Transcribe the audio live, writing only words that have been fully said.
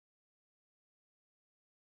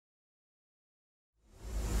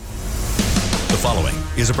following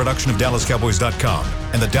is a production of DallasCowboys.com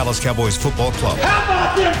and the Dallas Cowboys Football Club. How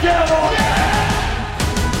about them Cowboys? Yeah!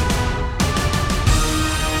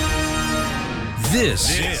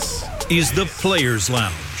 This is the Players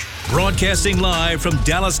Lounge, broadcasting live from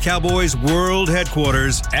Dallas Cowboys World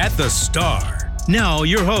Headquarters at the Star. Now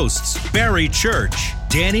your hosts, Barry Church,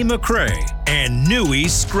 Danny McCray, and Newy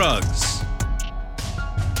Scruggs.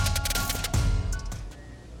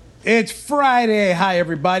 It's Friday. Hi,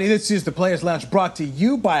 everybody. This is the Players Lounge brought to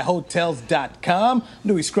you by Hotels.com.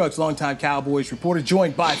 Newy Scruggs, longtime Cowboys reporter,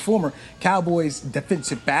 joined by former Cowboys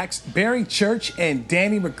defensive backs Barry Church and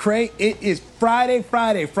Danny McCray. It is Friday.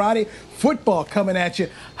 Football coming at you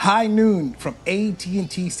high noon from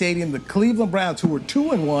AT&T Stadium. The Cleveland Browns, who were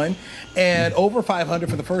 2-1 and over 500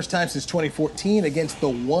 for the first time since 2014, against the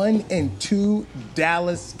 1-2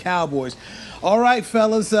 Dallas Cowboys. All right,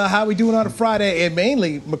 fellas, how are we doing on a Friday? And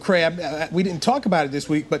mainly, McCray, we didn't talk about it this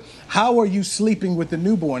week, but how are you sleeping with the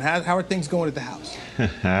newborn? How are things going at the house?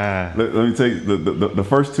 Let me tell you, the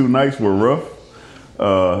first 2 nights were rough.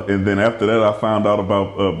 And then after that, I found out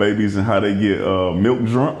about babies and how they get milk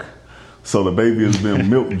drunk. So the baby has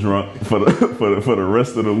been milk drunk for the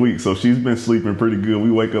rest of the week. So she's been sleeping pretty good.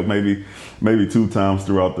 We wake up maybe 2 times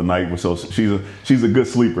throughout the night. So she's a good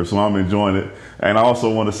sleeper. So I'm enjoying it. And I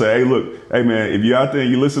also want to say, hey man, if you're out there and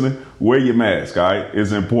you're listening, wear your mask. All right,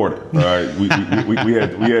 it's important. All right, we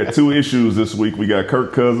had 2 issues this week. We got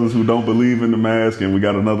Kirk Cousins, who don't believe in the mask, and we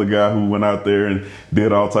got another guy who went out there and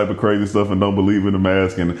did all type of crazy stuff and don't believe in the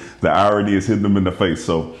mask. And the irony is hitting them in the face.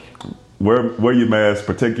 So wear your mask,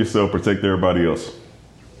 protect yourself, protect everybody else.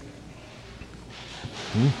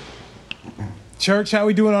 Church, how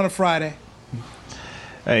we doing on a Friday?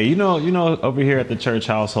 Hey, you know, over here at the Church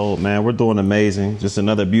household, man, we're doing amazing. Just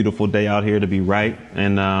another beautiful day out here to be right,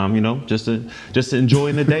 and just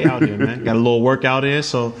enjoying the day out here, man. Got a little workout in,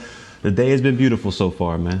 so the day has been beautiful so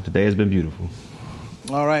far, man. The day has been beautiful.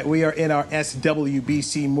 All right, we are in our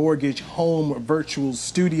SWBC Mortgage Home Virtual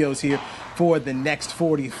Studios here for the next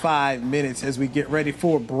 45 minutes as we get ready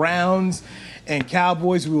for Browns and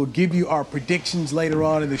Cowboys. We will give you our predictions later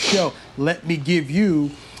on in the show. Let me give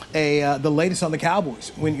you the latest on the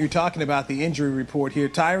Cowboys. When you're talking about the injury report here,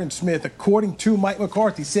 Tyron Smith, according to Mike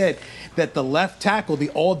McCarthy, said that the left tackle, the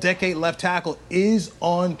all-decade left tackle, is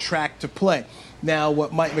on track to play. Now,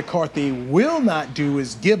 what Mike McCarthy will not do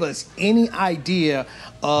is give us any idea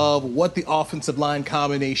of what the offensive line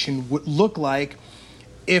combination would look like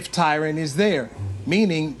if Tyron is there.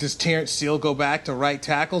 Meaning, does Terrence Steele go back to right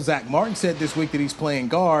tackle? Zach Martin said this week that he's playing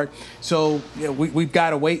guard. So we've got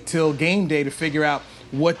to wait till game day to figure out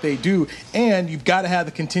what they do. And you've got to have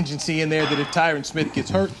the contingency in there that if Tyron Smith gets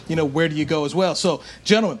hurt, where do you go as well? So,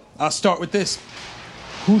 gentlemen, I'll start with this.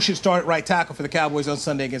 Who should start at right tackle for the Cowboys on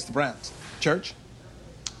Sunday against the Browns? Church?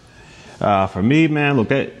 For me, man, look,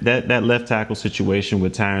 that left tackle situation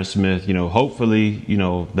with Tyron Smith, hopefully,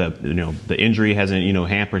 the injury hasn't,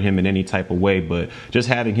 hampered him in any type of way, but just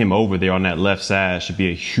having him over there on that left side should be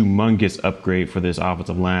a humongous upgrade for this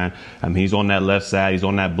offensive line. I mean, he's on that left side, he's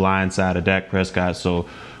on that blind side of Dak Prescott, so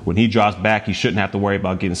when he drops back, he shouldn't have to worry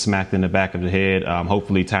about getting smacked in the back of the head.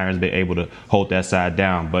 Hopefully, Tyron's been able to hold that side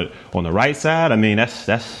down. But on the right side, I mean, that's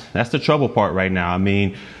the trouble part right now. I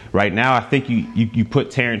mean, right now, I think you put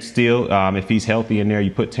Terrence Steele, if he's healthy in there, you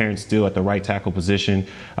put Terrence Steele at the right tackle position.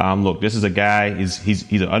 Look, this is a guy, he's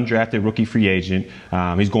an undrafted rookie free agent.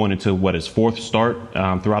 He's going into his 4th start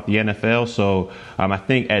throughout the NFL. So I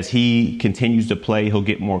think as he continues to play, he'll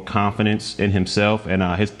get more confidence in himself, and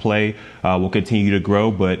his play will continue to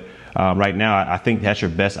grow. But right now, I think that's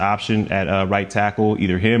your best option at right tackle.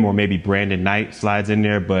 Either him or maybe Brandon Knight slides in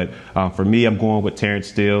there. But for me, I'm going with Terrence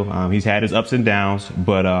Steele. He's had his ups and downs,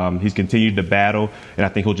 but he's continued to battle, and I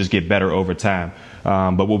think he'll just get better over time.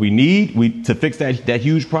 But what we need to fix that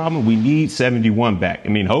huge problem, we need 71 back. I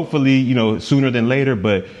mean, hopefully, sooner than later,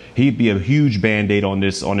 but he'd be a huge Band-Aid on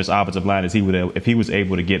this offensive line if he was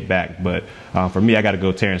able to get back. But for me, I got to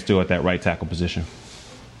go Terrence Steele at that right tackle position.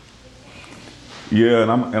 Yeah,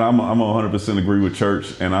 and I'm 100% agree with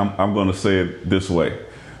Church, and I'm going to say it this way.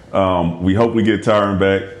 We hope we get Tyron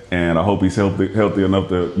back, and I hope he's healthy enough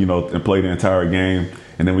to and play the entire game.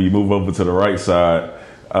 And then when you move over to the right side,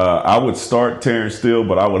 I would start Terrence Steele,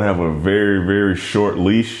 but I would have a very, very short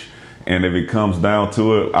leash. And if it comes down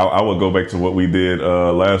to it, I would go back to what we did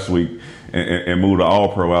last week and move the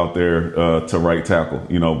All-Pro out there to right tackle.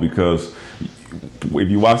 Because if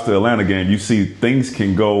you watch the Atlanta game, you see things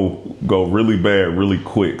can go really bad really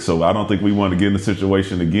quick. So I don't think we want to get in a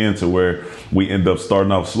situation again to where we end up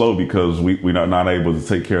starting off slow because we're not able to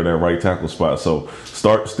take care of that right tackle spot. So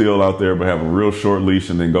start still out there, but have a real short leash,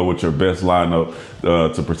 and then go with your best lineup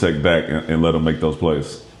to protect Dak and let them make those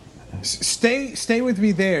plays. Stay with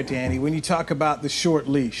me there, Danny, when you talk about the short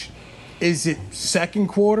leash. Is it second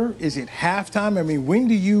quarter? Is it halftime? I mean, when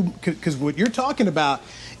do you – because what you're talking about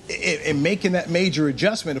in making that major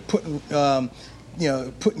adjustment of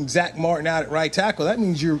putting Zach Martin out at right tackle, that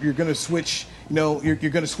means you're going to switch – you're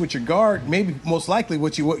going to switch your guard. Maybe most likely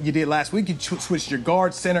what you did last week, you switched your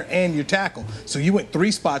guard, center, and your tackle. So you went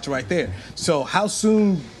 3 spots right there. So how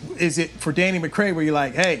soon is it for Danny McCray where you're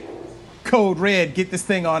like, hey, code red, get this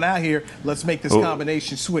thing on out here. Let's make this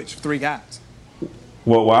combination switch 3 guys.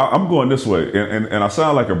 Well, I'm going this way, and I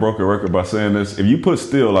sound like a broken record by saying this. If you put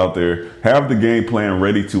Steele out there, have the game plan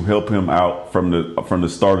ready to help him out from the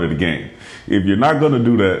start of the game. If you're not going to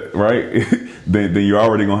do that, right, then you're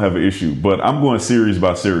already going to have an issue. But I'm going series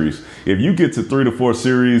by series. If you get to 3 to 4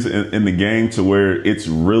 series in the game to where it's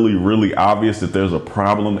really, really obvious that there's a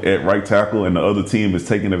problem at right tackle and the other team is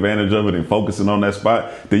taking advantage of it and focusing on that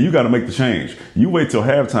spot, then you got to make the change. You wait till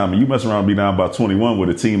halftime and you mess around and be down by 21 with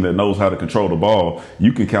a team that knows how to control the ball,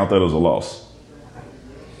 you can count that as a loss.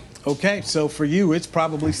 Okay, so for you, it's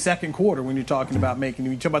probably second quarter when you're talking about when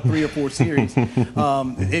you talk about 3 or 4 series.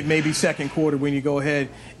 It may be second quarter when you go ahead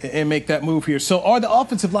and make that move here. So are the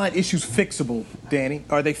offensive line issues fixable, Danny?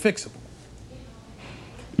 Are they fixable?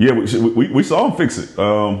 Yeah, we saw them fix it.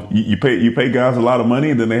 You pay guys a lot of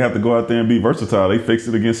money, and then they have to go out there and be versatile. They fixed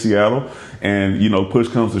it against Seattle, and push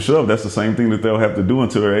comes to shove. That's the same thing that they'll have to do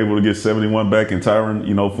until they're able to get 71 back and Tyron,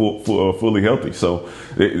 fully healthy. So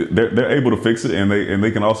they're able to fix it, and they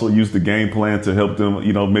can also use the game plan to help them,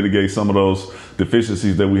 mitigate some of those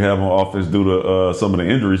deficiencies that we have on offense due to some of the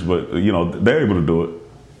injuries. But they're able to do it.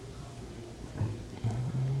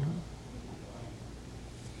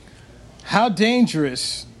 How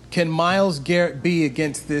dangerous can Myles Garrett be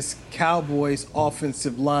against this Cowboys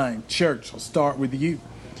offensive line? Church, I'll start with you.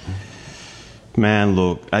 Man,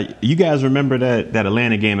 look, you guys remember that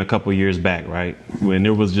Atlanta game a couple years back, right? When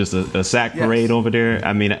there was just a sack parade over there.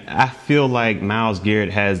 I mean, I feel like Myles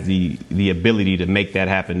Garrett has the ability to make that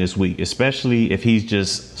happen this week, especially if he's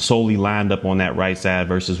just solely lined up on that right side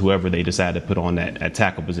versus whoever they decide to put on that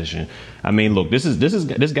tackle position. I mean, look,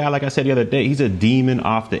 this guy, like I said the other day, he's a demon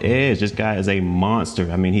off the edge. This guy is a monster.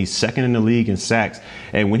 I mean, he's second in the league in sacks.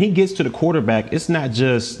 And when he gets to the quarterback, it's not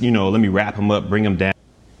just, let me wrap him up, bring him down.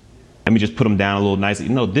 Let me just put him down a little nicely.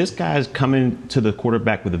 No, this guy's coming to the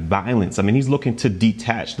quarterback with violence. I mean, he's looking to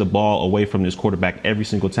detach the ball away from this quarterback every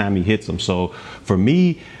single time he hits him. So for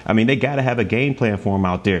me, I mean, they got to have a game plan for him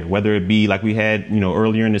out there, whether it be like we had,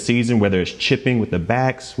 earlier in the season, whether it's chipping with the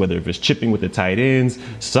backs, whether if it's chipping with the tight ends,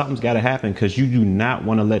 something's got to happen because you do not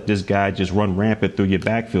want to let this guy just run rampant through your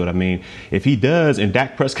backfield. I mean, if he does and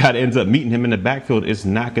Dak Prescott ends up meeting him in the backfield, it's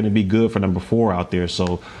not going to be good for number 4 out there.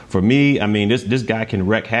 So for me, I mean, this guy can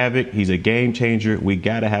wreak havoc. He's a game changer. We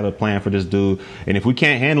got to have a plan for this dude. And if we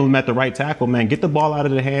can't handle him at the right tackle, man, get the ball out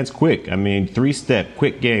of the hands quick. I mean, 3-step,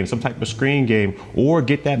 quick game, some type of screen game, or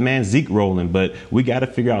get that man Zeke rolling. But we got to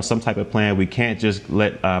figure out some type of plan. We can't just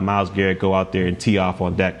let Myles Garrett go out there and tee off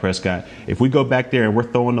on Dak Prescott. If we go back there and we're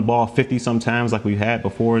throwing the ball 50 sometimes like we've had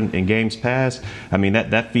before in games past, I mean,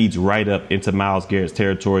 that feeds right up into Myles Garrett's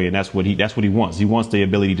territory, and that's what he wants. He wants the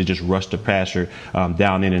ability to just rush the passer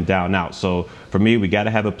down in and down out. So for me, we got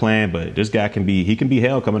to have a plan, but this guy can be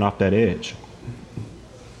held coming off that edge.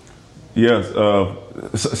 Yes,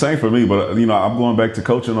 same for me. But I'm going back to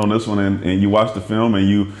coaching on this one, and you watch the film and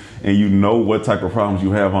you know what type of problems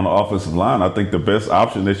you have on the offensive line. I think the best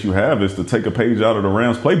option that you have is to take a page out of the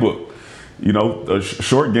Rams playbook. A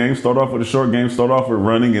short game, start off with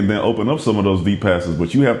running, and then open up some of those deep passes.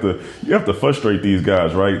 But you have to frustrate these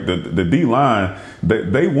guys, right? The D line,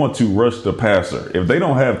 they want to rush the passer. If they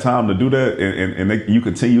don't have time to do that, and you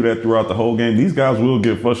continue that throughout the whole game, these guys will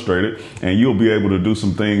get frustrated, and you'll be able to do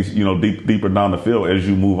some things, deeper down the field as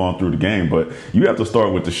you move on through the game. But you have to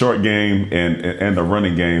start with the short game and the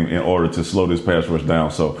running game in order to slow this pass rush down.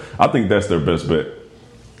 So I think that's their best bet.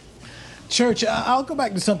 Church, I'll go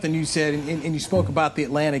back to something you said, and you spoke about the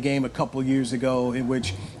Atlanta game a couple years ago in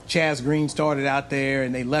which Chaz Green started out there,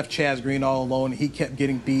 and they left Chaz Green all alone, and he kept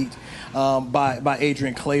getting beat by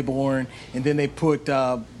Adrian Claiborne, and then they put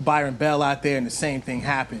Byron Bell out there, and the same thing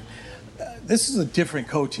happened. This is a different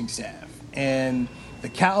coaching staff, and the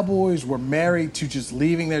Cowboys were married to just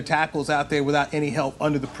leaving their tackles out there without any help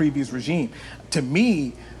under the previous regime. To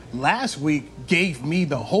me, last week gave me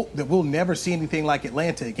the hope that we'll never see anything like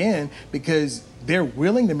Atlanta again, because they're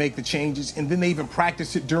willing to make the changes, and then they even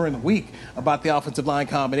practice it during the week about the offensive line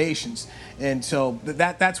combinations. And so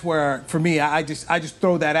that's where, for me, I just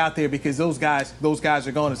throw that out there because those guys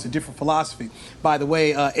are gone. It's a different philosophy. By the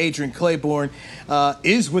way, Adrian Claiborne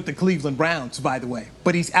is with the Cleveland Browns, by the way,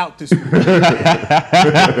 but he's out this week.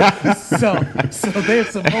 so there's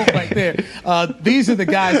some hope right there. These are the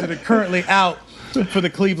guys that are currently out for the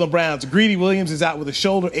Cleveland Browns. Greedy Williams is out with a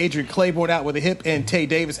shoulder, Adrian Claiborne out with a hip, and Tay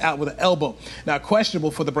Davis out with an elbow. Now,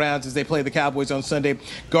 questionable for the Browns as they play the Cowboys on Sunday.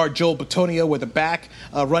 Guard Joel Bitonio with a back,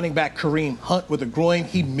 running back Kareem Hunt with a groin.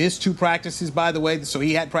 He missed 2 practices, by the way, so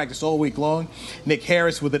he had practice all week long. Nick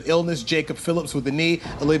Harris with an illness, Jacob Phillips with a knee,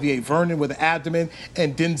 Olivier Vernon with an abdomen,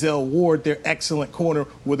 and Denzel Ward, their excellent corner,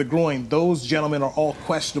 with a groin. Those gentlemen are all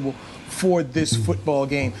questionable for this football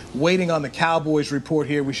game. Waiting on the Cowboys report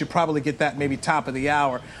here. We should probably get that maybe top of the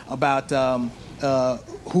hour about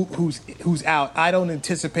who's out. I don't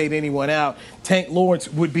anticipate anyone out. Tank Lawrence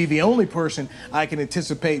would be the only person I can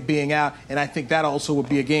anticipate being out, and I think that also would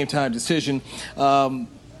be a game time decision.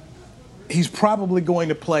 He's probably going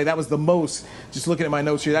to play. That was the most, just looking at my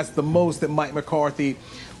notes here, that's the most that Mike McCarthy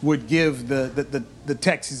would give the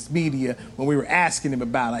Texas media when we were asking him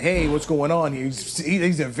about, like, hey, what's going on here?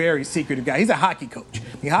 He's a very secretive guy. He's a hockey coach.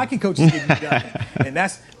 I mean, hockey coaches give you nothing. And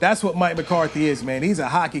that's what Mike McCarthy is, man. He's a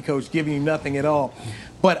hockey coach giving you nothing at all.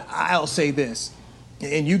 But I'll say this,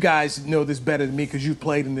 and you guys know this better than me because you've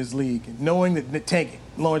played in this league. Knowing that Tank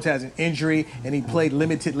Lawrence has an injury and he played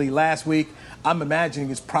limitedly last week, I'm imagining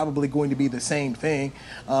it's probably going to be the same thing,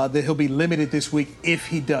 that he'll be limited this week if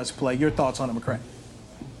he does play. Your thoughts on him, McCray?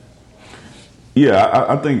 Yeah,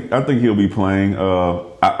 I think he'll be playing.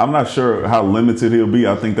 I'm not sure how limited he'll be.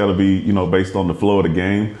 I think that'll be, based on the flow of the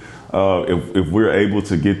game. If we're able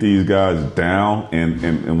to get these guys down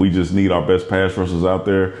and we just need our best pass rushers out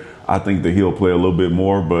there, I think that he'll play a little bit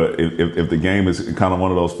more. But if the game is kind of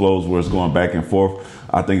one of those flows where it's going back and forth,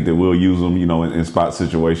 I think that we'll use him, in spot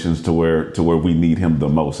situations to where we need him the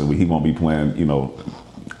most, and he won't be playing,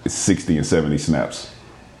 60 and 70 snaps.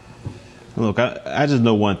 Look, I just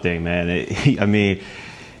know one thing, man.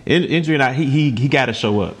 Injury, he got to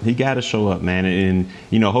show up. He got to show up, man.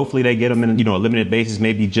 And hopefully they get him in, a limited basis,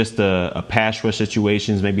 maybe just a pass rush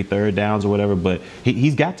situations, maybe third downs or whatever. But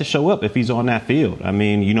he's got to show up if he's on that field. I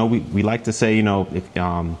mean, we like to say,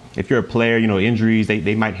 if you're a player, injuries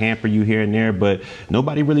they might hamper you here and there, but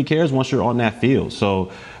nobody really cares once you're on that field.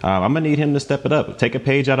 So I'm gonna need him to step it up. Take a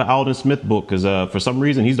page out of Aldon Smith book, because for some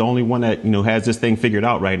reason he's the only one that has this thing figured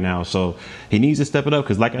out right now. So he needs to step it up,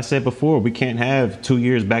 because like I said before, we can't have 2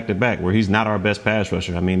 years back to back where he's not our best pass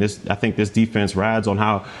rusher. I mean, I think this defense rides on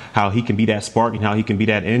how he can be that spark and how he can be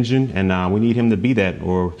that engine, and we need him to be that,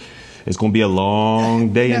 or it's going to be a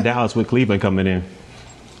long day in Dallas with Cleveland coming in.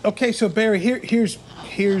 Okay, so Barry, here's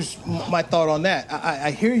my thought on that. I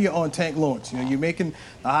hear you on Tank Lawrence. You're making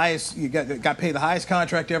the highest, you got paid the highest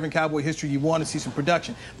contract ever in Cowboy history. You want to see some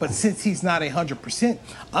production. But since he's not 100%,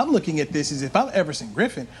 I'm looking at this as if I'm Everson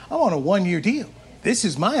Griffen, I'm on a 1-year deal. This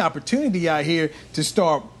is my opportunity out here to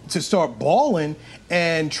start balling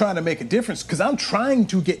and trying to make a difference, because I'm trying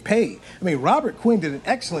to get paid. I mean, Robert Quinn did an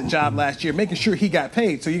excellent job last year making sure he got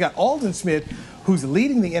paid. So you got Aldon Smith, who's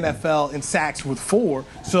leading the NFL in sacks with 4.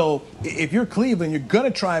 So if you're Cleveland, you're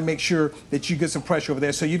going to try and make sure that you get some pressure over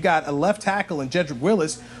there. So you've got a left tackle in Jedrick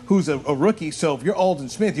Willis, who's a rookie. So if you're Aldon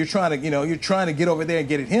Smith, you're trying to get over there and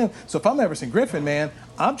get at him. So if I'm Everson Griffen, man,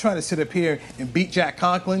 I'm trying to sit up here and beat Jack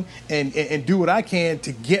Conklin and do what I can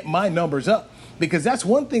to get my numbers up. Because that's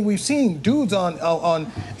one thing we've seen dudes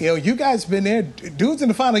on you guys been there, dudes in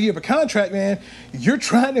the final year of a contract, man. You're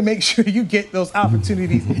trying to make sure you get those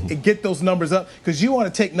opportunities and get those numbers up, because you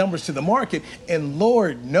want to take numbers to the market. And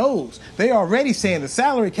Lord knows they already saying the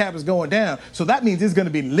salary cap is going down. So that means there's going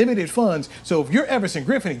to be limited funds. So if you're Everson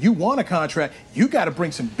Griffen and you want a contract, you got to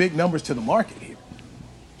bring some big numbers to the market here.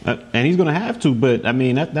 And he's going to have to, but I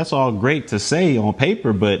mean, that's all great to say on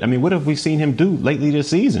paper, but I mean, what have we seen him do lately this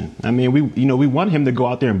season? I mean, we want him to go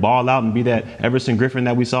out there and ball out and be that Everson Griffen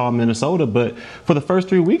that we saw in Minnesota, but for the first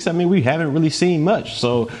 3 weeks, I mean, we haven't really seen much.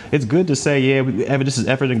 So it's good to say, this is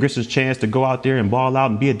Everson Griffen's chance to go out there and ball out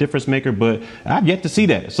and be a difference maker, but I've yet to see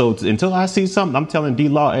that. So until I see something, I'm telling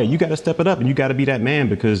D-Law, hey, you got to step it up and you got to be that man,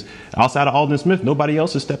 because outside of Aldon Smith, nobody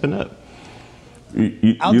else is stepping up.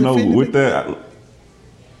 With that,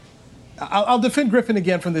 I'll defend Griffen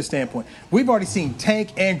again from this standpoint. We've already seen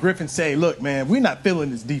Tank and Griffen say, look, man, we're not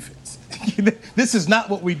feeling this defense. This is not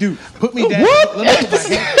what we do. Put me down.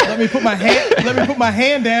 Let me put my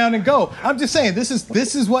hand down and go. I'm just saying, this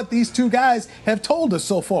is what these two guys have told us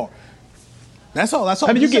so far. That's all.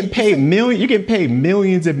 I mean, you're getting paid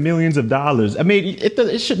millions and millions of dollars. I mean,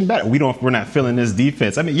 it shouldn't matter. We're not feeling this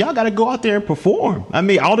defense. I mean, y'all got to go out there and perform. I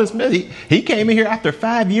mean, Aldon Smith, he came in here after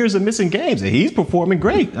 5 years of missing games, and he's performing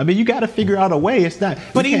great. I mean, you got to figure out a way. It's not.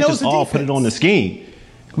 But he knows the defense. Put it on the scheme.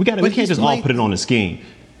 We can't just all put it on the scheme.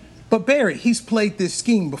 But Barry, he's played this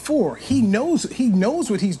scheme before. He knows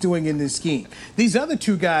what he's doing in this scheme. These other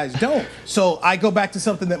two guys don't. So I go back to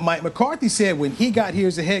something that Mike McCarthy said when he got here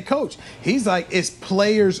as a head coach. He's like, it's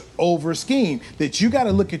players over scheme. That you got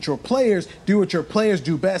to look at your players, do what your players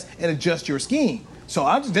do best, and adjust your scheme. So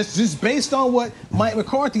I'm just based on what Mike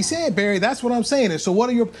McCarthy said, Barry. That's what I'm saying. And so what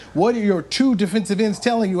are your two defensive ends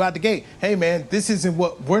telling you out the gate? Hey man, this isn't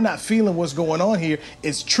what we're not feeling. What's going on here?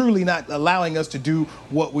 It's truly not allowing us to do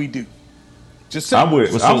what we do. Just I'm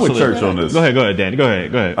with Church on this. Go ahead, Danny. Go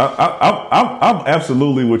ahead. I'm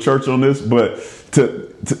absolutely with Church on this, but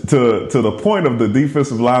to the point of the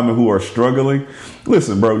defensive linemen who are struggling,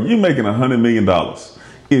 listen, bro, you're making $100 million.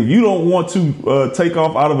 If you don't want to take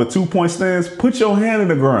off out of a 2-point stance, put your hand in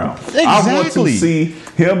the ground. Exactly. I want to see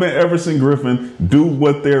him and Everson Griffin do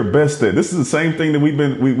what they're best at. This is the same thing that we've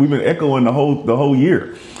been echoing the whole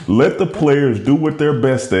year. Let the players do what they're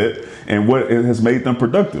best at and what has made them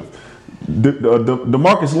productive.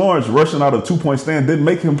 DeMarcus Lawrence rushing out of 2-point stand didn't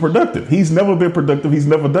make him productive. He's never been productive. He's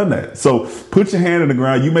never done that. So put your hand in the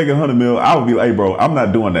ground. You make $100 million. I would be like, hey, bro, I'm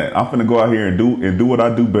not doing that. I'm going to go out here and do what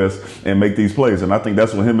I do best and make these plays. And I think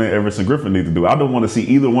that's what him and Everson Griffin need to do. I don't want to see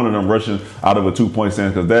either one of them rushing out of a 2-point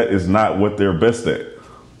stand because that is not what they're best at.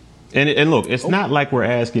 And look, it's not like we're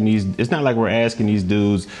asking these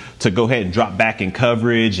dudes to go ahead and drop back in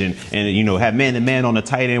coverage and have man-to-man on the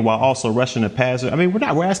tight end while also rushing the passer. I mean,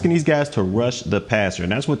 we're asking these guys to rush the passer,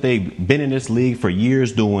 and that's what they've been in this league for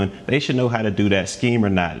years doing. They should know how to do that, scheme or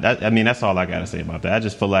not. That's all I got to say about that. I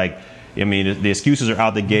just feel like, the excuses are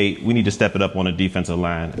out the gate. We need to step it up on the defensive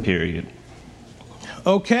line, period.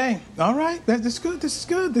 Okay. All right. That's good. This is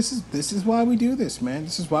good. This is why we do this, man.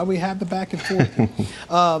 This is why we have the back and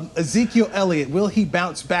forth. Ezekiel Elliott, will he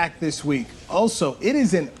bounce back this week? Also, it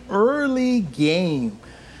is an early game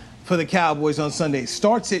for the Cowboys on Sunday.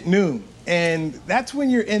 Starts at noon. And that's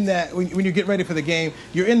when you're in that, when you get ready for the game,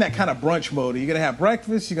 you're in that kind of brunch mode. You're going to have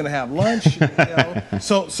breakfast, you're going to have lunch.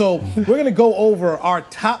 So we're going to go over our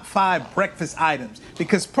top 5 breakfast items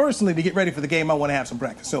because personally, to get ready for the game, I want to have some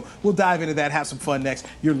breakfast. So we'll dive into that, have some fun next.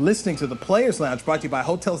 You're listening to the Players Lounge, brought to you by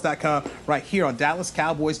Hotels.com, right here on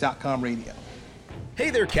DallasCowboys.com radio.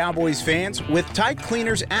 Hey there, Cowboys fans. With Tide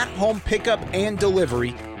Cleaners at-home pickup and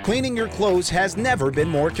delivery, cleaning your clothes has never been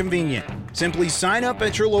more convenient. Simply sign up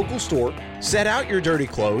at your local store, set out your dirty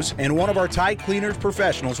clothes, and one of our Tide Cleaners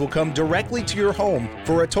professionals will come directly to your home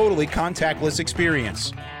for a totally contactless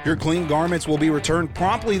experience. Your clean garments will be returned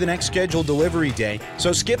promptly the next scheduled delivery day,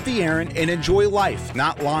 so skip the errand and enjoy life,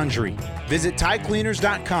 not laundry. Visit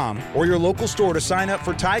TideCleaners.com or your local store to sign up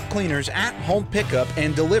for Tide Cleaners at-home pickup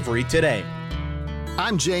and delivery today.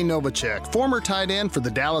 I'm Jay Novacek, former tight end for the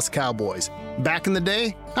Dallas Cowboys. Back in the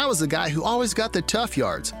day, I was the guy who always got the tough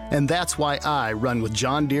yards, and that's why I run with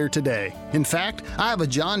John Deere today. In fact, I have a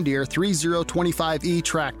John Deere 3025E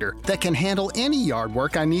tractor that can handle any yard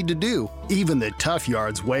work I need to do, even the tough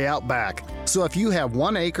yards way out back. So if you have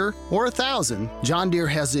 1 acre or 1,000, John Deere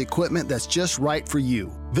has the equipment that's just right for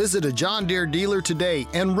you. Visit a John Deere dealer today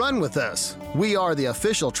and run with us. We are the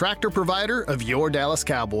official tractor provider of your Dallas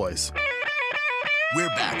Cowboys. We're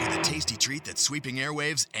back with a tasty treat that's sweeping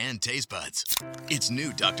airwaves and taste buds. It's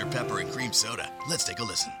new Dr. Pepper and Cream Soda. Let's take a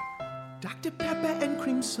listen. Dr. Pepper and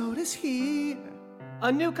Cream Soda's here. A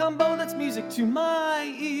new combo that's music to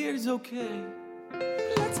my ears, okay.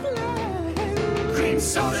 Let's play. Cream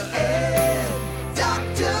Soda and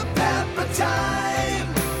Dr. Pepper time.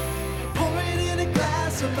 Pour it in a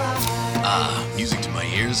glass of ice. Ah, music to my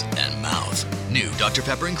ears and mouth. New Dr.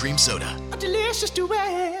 Pepper and Cream Soda. A delicious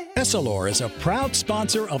duet. Essilor is a proud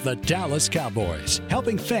sponsor of the Dallas Cowboys,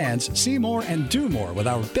 helping fans see more and do more with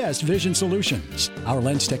our best vision solutions. Our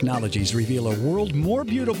lens technologies reveal a world more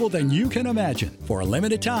beautiful than you can imagine. For a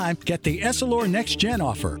limited time, get the Essilor Next Gen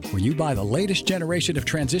offer. When you buy the latest generation of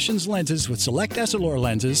Transitions lenses with select Essilor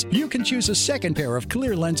lenses, you can choose a second pair of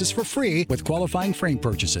clear lenses for free with qualifying frame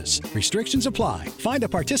purchases. Restrictions apply. Find a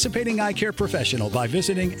participating eye care professional by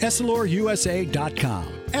visiting EssilorUSA.com.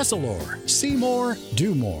 Essilor. See more,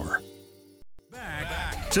 do more.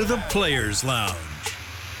 Back to the Players Lounge.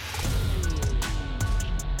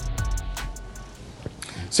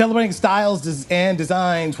 Celebrating styles and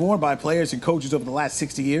designs worn by players and coaches over the last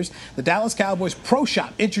 60 years, the Dallas Cowboys Pro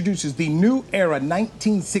Shop introduces the New Era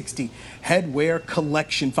 1960 Headwear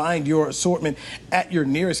Collection. Find your assortment at your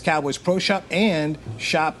nearest Cowboys Pro Shop and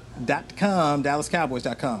shop.com,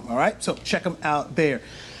 DallasCowboys.com. All right, so check them out there.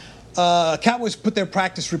 Cowboys put their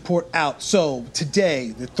practice report out. So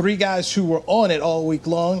today, the three guys who were on it all week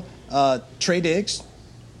long, Trey Diggs,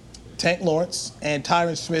 Tank Lawrence, and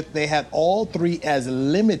Tyron Smith, they had all three as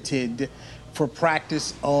limited for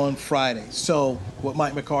practice on Friday. So what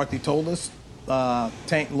Mike McCarthy told us,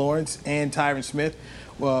 Tank Lawrence and Tyron Smith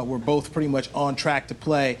were both pretty much on track to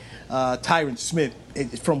play. Tyron Smith,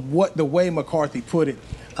 from the way McCarthy put it,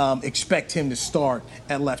 expect him to start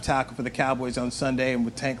at left tackle for the Cowboys on Sunday. And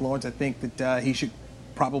with Tank Lawrence, I think that he should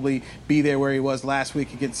probably be there where he was last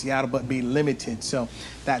week against Seattle, but be limited. So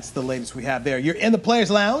that's the latest we have there. You're in the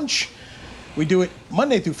Players Lounge. We do it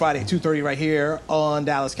Monday through Friday at 2:30 right here on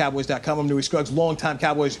DallasCowboys.com. I'm Newy Scruggs, longtime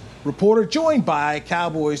Cowboys reporter, joined by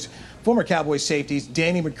former Cowboys safeties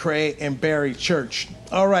Danny McCray and Barry Church.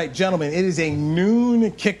 All right, gentlemen, it is a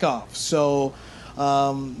noon kickoff. So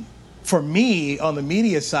for me, on the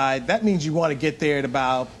media side, that means you want to get there at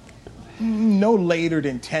about no later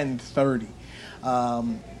than 10:30.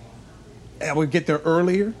 I would get there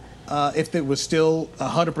earlier if it was still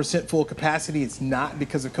 100% full capacity. It's not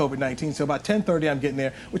because of COVID-19. So about 10:30, I'm getting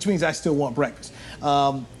there, which means I still want breakfast.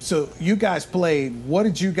 So you guys played. What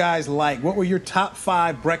did you guys like? What were your top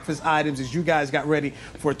 5 breakfast items as you guys got ready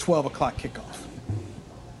for a 12 o'clock kickoff?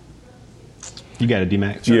 You got it,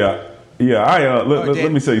 D-Mac. Yeah.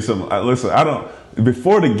 Let me tell you something. Listen,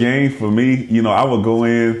 before the game for me, I would go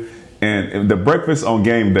in. And the breakfast on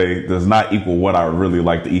game day does not equal what I really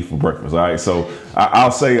like to eat for breakfast. All right, so I'll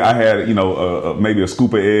say I had maybe a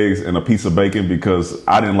scoop of eggs and a piece of bacon because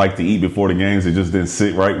I didn't like to eat before the games. It just didn't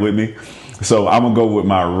sit right with me. So I'm gonna go with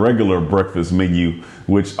my regular breakfast menu,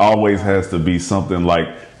 which always has to be something like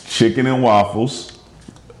chicken and waffles.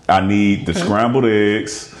 I need the scrambled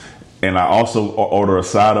eggs, and I also order a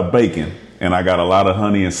side of bacon, and I got a lot of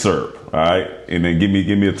honey and syrup. All right, and then give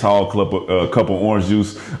me a tall cup of orange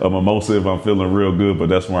juice, a mimosa if I'm feeling real good. But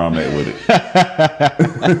that's where I'm at with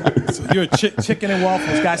it. So you're a chicken and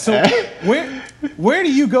waffles guy. So where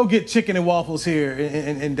do you go get chicken and waffles here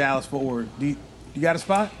in Dallas Fort Worth? You got a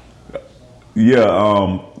spot?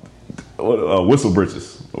 Yeah, Whistle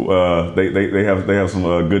Britches. They have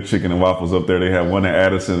some good chicken and waffles up there. They have one in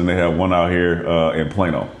Addison and they have one out here in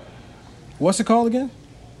Plano. What's it called again?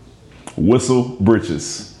 Whistle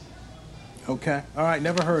Britches. Okay. All right.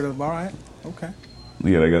 Never heard of them. All right. Okay.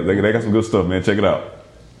 Yeah, they got some good stuff, man. Check it out.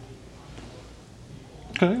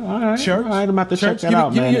 Okay. All right. Church. All right. I'm about to check that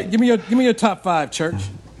out, man. Give me your top 5, Church.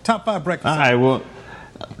 Top 5 breakfast. All right. Well,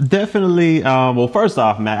 definitely. Well, first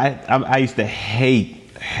off, man, I used to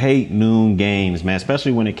hate noon games, man,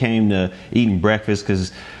 especially when it came to eating breakfast,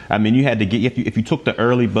 because I mean, you had to get if you took the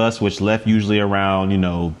early bus, which left usually around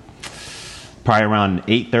probably around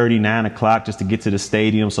 8:30, 9 o'clock just to get to the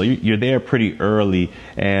stadium. So you're there pretty early.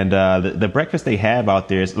 And the breakfast they have out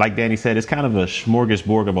there is, like Danny said, it's kind of a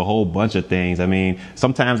smorgasbord of a whole bunch of things. I mean,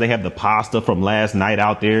 sometimes they have the pasta from last night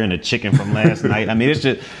out there and the chicken from last night. I mean, it's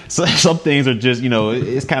just, some things are just,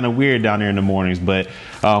 it's kind of weird down there in the mornings. But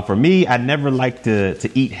for me, I never liked to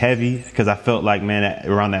eat heavy because I felt like, man,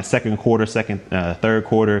 around that third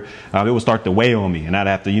quarter, it would start to weigh on me. And I'd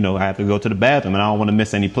have to go to the bathroom, and I don't want to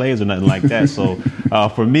miss any plays or nothing like that. So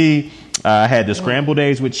for me, I had the scrambled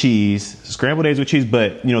eggs with cheese,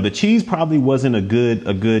 but the cheese probably wasn't a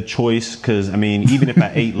good choice because I mean, even if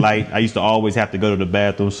I ate light, I used to always have to go to the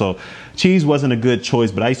bathroom. So cheese wasn't a good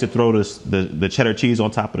choice, but I used to throw the cheddar cheese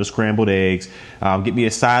on top of the scrambled eggs, get me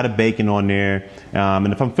a side of bacon on there,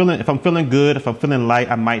 and if I'm feeling good, if I'm feeling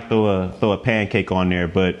light, I might throw a pancake on there.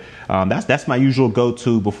 But that's my usual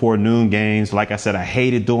go-to before noon games. Like I said, I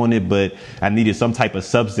hated doing it, but I needed some type of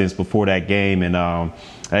substance before that game. And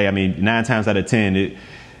hey, I mean, 9 times out of 10,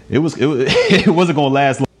 it wasn't gonna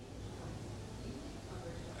last long.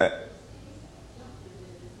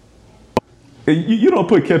 You don't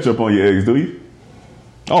put ketchup on your eggs, do you?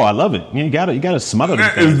 Oh, I love it. You gotta smother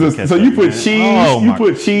them. So you put cheese,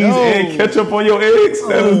 and ketchup on your eggs?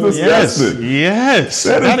 That is disgusting. Yes.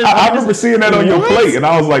 I remember seeing that on your plate, and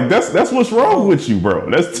I was like, that's what's wrong with you, bro.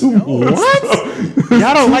 That's too much. What?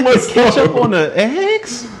 Y'all don't like the ketchup on the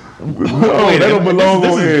eggs? No, that don't belong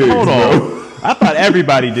on eggs. Hold on. Bro. I thought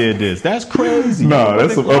everybody did this. That's crazy. No,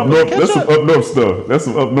 that's some up north. That's some up north stuff. That's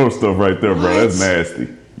some up north stuff right there, bro. That's nasty.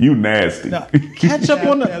 You nasty. No. Ketchup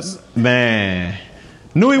on the man.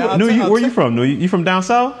 Newy, where you from? You from down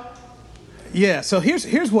south? Yeah. So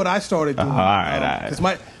here's what I started doing. All right.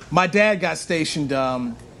 Because my dad got stationed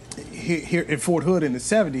here in Fort Hood in the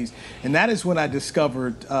 70s, and that is when I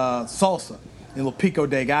discovered salsa in El Pico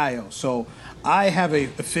de Gallo. So I have a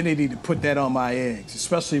affinity to put that on my eggs,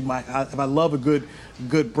 especially if I love a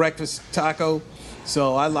good breakfast taco.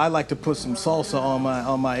 So I like to put some salsa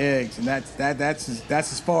on my eggs, and that's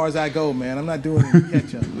as far as I go, man. I'm not doing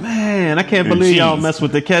ketchup. Man, I can't believe y'all mess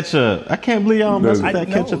with the ketchup. I can't believe y'all mess with that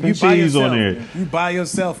ketchup and cheese on there. You buy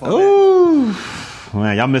yourself on Ooh. That.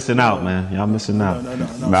 Man, y'all missing out, man. Y'all missing out. No.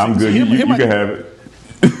 Nah, I'm good. You can have it.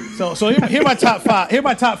 So here my top five. Here are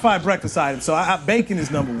my top 5 breakfast items. So bacon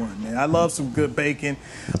is number 1, man. I love some good bacon.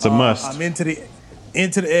 It's a must. I'm into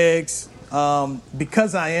the eggs.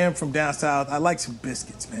 Because I am from down south, I like some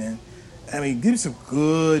biscuits, man. I mean, give me some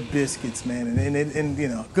good biscuits, man, and you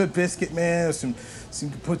know, good biscuit, man. You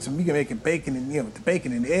can make it bacon and the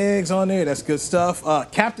bacon and eggs on there. That's good stuff.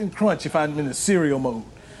 Captain Crunch, if I'm in the cereal mode.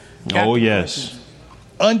 Oh yes,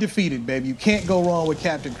 undefeated, baby. You can't go wrong with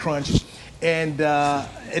Captain Crunch. And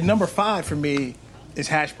number 5 for me is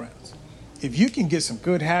hash browns. If you can get some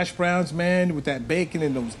good hash browns, man, with that bacon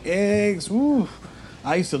and those eggs, woo.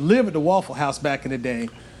 I used to live at the Waffle House back in the day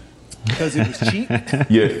because it was cheap.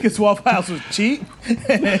 Yeah. Because Waffle House was cheap.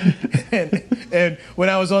 and when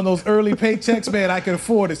I was on those early paychecks, man, I could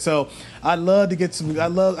afford it. So I love to get some.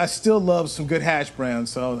 I still love some good hash browns.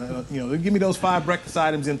 So give me those 5 breakfast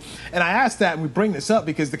items. And I asked that, and we bring this up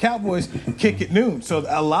because the Cowboys kick at noon. So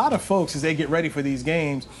a lot of folks, as they get ready for these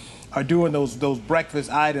games, are doing those breakfast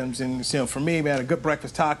items. And for me, man, a good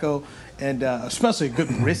breakfast taco. And especially a good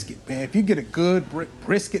brisket, man. If you get a good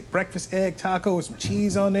brisket breakfast egg taco with some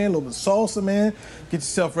cheese on there, a little bit of salsa, man, get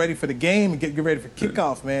yourself ready for the game and get ready for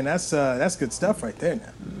kickoff, man. That's good stuff right there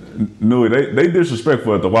now. No, they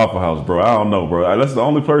disrespectful at the Waffle House, bro. I don't know, bro. That's the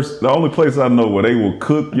only place I know where they will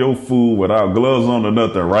cook your food without gloves on or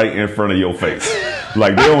nothing right in front of your face.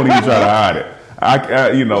 Like, they don't even try to hide it.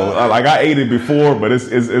 I ate it before, but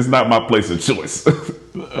it's not my place of choice.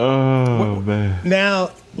 Oh, man.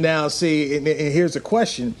 Now, see, and here's a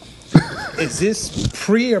question: is this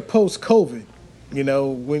pre or post COVID? Is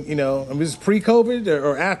this pre-COVID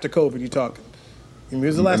or after COVID? You talking?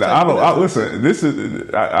 When's the last time? Listen. This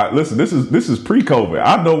is pre-COVID.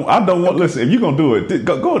 I don't want. Listen, if you're gonna do it,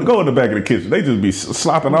 go in the back of the kitchen. They just be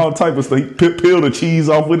slopping all type of stuff. Peel the cheese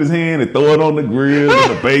off with his hand and throw it on the grill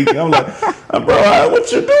and the bacon. I'm like, bro, what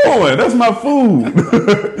you doing? That's my food.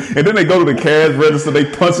 And then they go to the cash register. They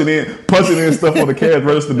punch it in stuff on the cash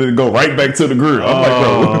register. Then go right back to the grill. I'm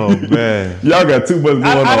like, bro, man, y'all got too much going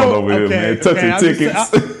on over here, man. Touching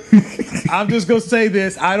tickets. I'm just gonna say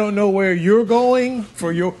this. I don't know where you're going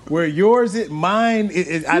where yours is. Mine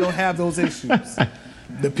is. I don't have those issues.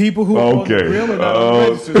 The people who are on the grill are not on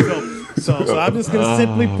the register. So I'm just gonna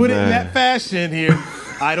simply put it in that fashion here.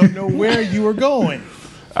 I don't know where you are going.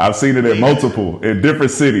 I've seen it in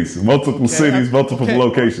different cities, multiple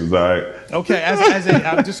locations. All right. Okay.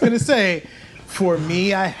 I'm just gonna say, for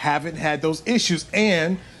me, I haven't had those issues,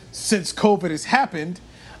 and since COVID has happened.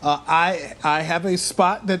 I have a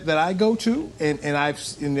spot that I go to, and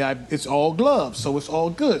it's all gloves, so it's all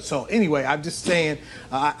good. So anyway, I'm just saying,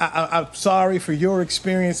 I'm sorry for your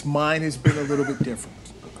experience. Mine has been a little bit different.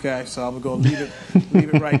 Okay, so I'm gonna leave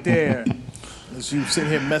it right there. As you sitting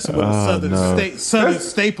here messing with the southern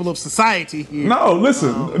staple of society here. No,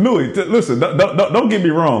 listen, Nui, listen. Don't get me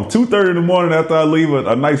wrong. 2:30 in the morning after I leave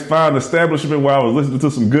a nice fine establishment where I was listening to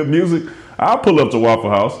some good music, I'll pull up to Waffle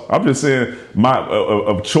House. I'm just saying, my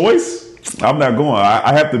of choice, I'm not going.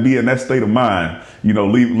 I have to be in that state of mind,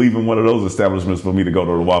 leaving one of those establishments for me to go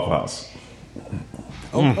to the Waffle House.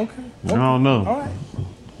 Okay. I don't know. All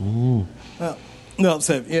right. No,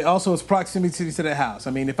 so also it's proximity to the house.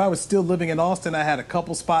 I mean, if I was still living in Austin, I had a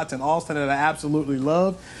couple spots in Austin that I absolutely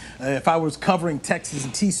loved. If I was covering Texas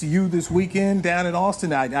and TCU this weekend down in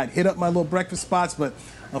Austin, I'd hit up my little breakfast spots, but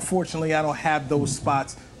unfortunately, I don't have those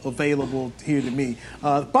spots available here to me.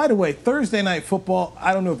 By the way, Thursday Night Football,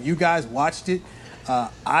 I don't know if you guys watched it.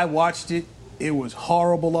 I watched it. It was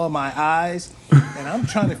horrible on my eyes, and I'm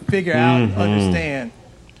trying to figure out and understand,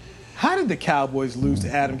 how did the Cowboys lose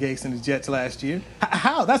to Adam Gase and the Jets last year?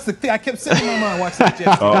 How? That's the thing. I kept sitting in my mind watching the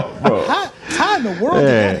Jets. How in the world did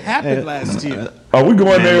that happen last year? Are we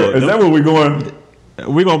going there? Is that where we're going?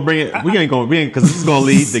 We're going to bring it. We ain't going to bring it because this is going to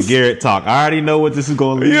lead to Garrett talk. I already know what this is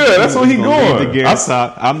going to lead to. Yeah, that's where he's going. To Garrett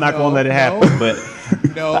talk. I'm not going to let it happen. But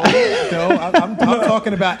I'm talking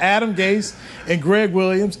talking about Adam Gase and Greg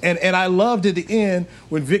Williams, and I loved at the end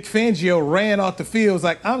when Vic Fangio ran off the field. It was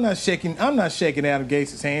like, I'm not shaking Adam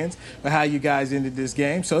Gase's hands for how you guys ended this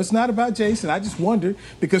game. So it's not about Jason. I just wondered,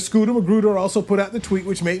 because Scooter Magruder also put out the tweet,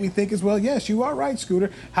 which made me think as well, yes, you are right, Scooter.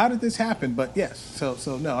 How did this happen? But yes,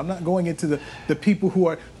 so no, I'm not going into the people who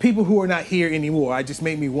are not here anymore. I just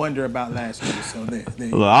made me wonder about last year. So there.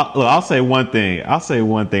 I'll say one thing. I'll say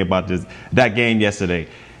one thing about that game yesterday.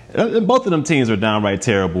 Both of them teams are downright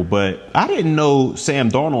terrible, but I didn't know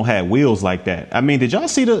Sam Darnold had wheels like that. I mean, did y'all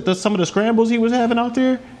see some of the scrambles he was having out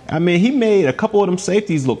there? I mean, he made a couple of them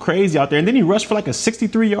safeties look crazy out there, and then he rushed for like a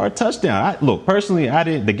 63-yard touchdown. Personally, I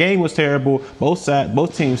didn't. The game was terrible.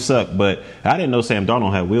 Both teams sucked, but I didn't know Sam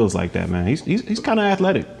Darnold had wheels like that, man. He's kind of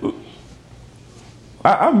athletic.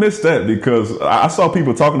 I missed that because I saw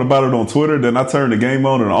people talking about it on Twitter. Then I turned the game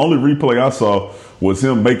on, and the only replay I saw was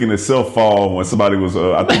him making himself fall when somebody was,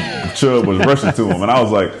 I think Chubb was rushing to him. And I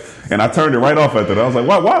was like, and I turned it right off after that. I was like,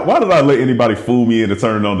 why did I let anybody fool me into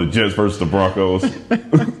turning on the Jets versus the Broncos?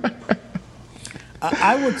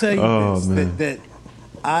 I will tell you that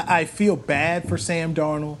I feel bad for Sam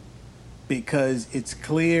Darnold because it's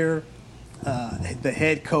clear the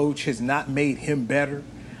head coach has not made him better.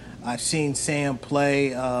 I've seen Sam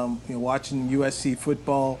play, watching USC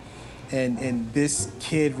football, and this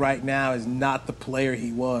kid right now is not the player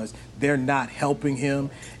he was. They're not helping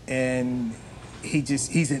him, and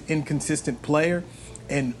he's an inconsistent player.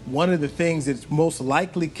 And one of the things that most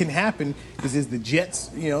likely can happen is the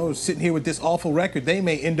Jets, sitting here with this awful record, they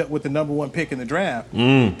may end up with the number 1 pick in the draft.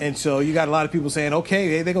 And so you got a lot of people saying,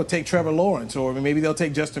 okay, they're going to take Trevor Lawrence, or maybe they'll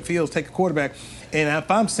take Justin Fields, take a quarterback. And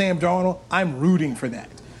if I'm Sam Darnold, I'm rooting for that.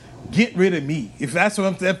 Get rid of me. If I'm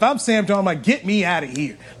Sam Darnold, I'm like, get me out of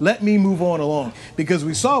here. Let me move on along. Because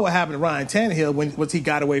we saw what happened to Ryan Tannehill once he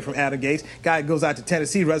got away from Adam Gase. Guy goes out to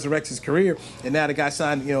Tennessee, resurrects his career, and now the guy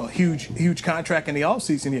signed a huge contract in the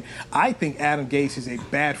offseason here. I think Adam Gase is a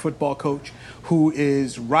bad football coach who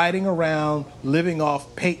is riding around living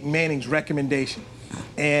off Peyton Manning's recommendation.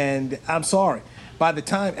 And I'm sorry. By the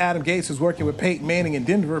time Adam Gase was working with Peyton Manning in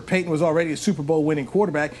Denver, Peyton was already a Super Bowl winning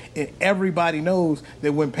quarterback, and everybody knows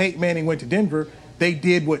that when Peyton Manning went to Denver, they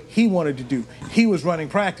did what he wanted to do. He was running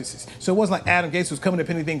practices. So it wasn't like Adam Gase was coming up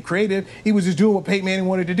with anything creative. He was just doing what Peyton Manning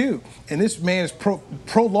wanted to do. And this man has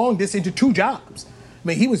prolonged this into 2 jobs. I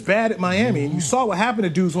mean, he was bad at Miami, and you saw what happened to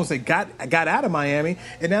dudes once they got out of Miami,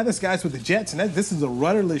 and now this guy's with the Jets, and this is a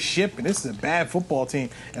rudderless ship, and this is a bad football team,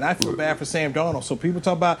 and I feel bad for Sam Darnold. So people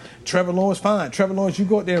talk about Trevor Lawrence, fine. Trevor Lawrence, you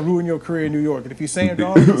go out there and ruin your career in New York, and if you're Sam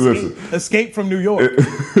Darnold, escape from New York.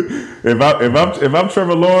 If I'm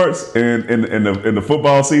Trevor Lawrence and the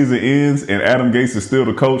football season ends and Adam Gase is still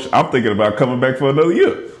the coach, I'm thinking about coming back for another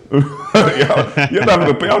year. Y'all not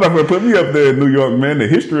gonna put me up there in New York, man. The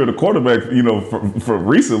history of the quarterback, for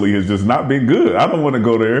recently has just not been good. I don't want to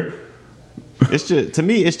go there. It's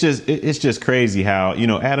just crazy how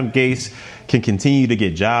Adam Gase can continue to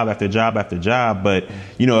get job after job after job, but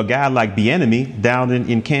a guy like Bieniemy down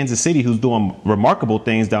in Kansas City who's doing remarkable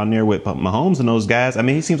things down there with Mahomes and those guys. I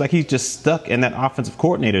mean, he seems like he's just stuck in that offensive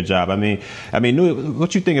coordinator job. I mean,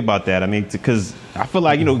 what you think about that? I mean, because I feel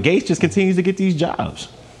like Gase just continues to get these jobs.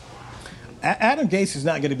 Adam Gase is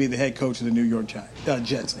not going to be the head coach of the New York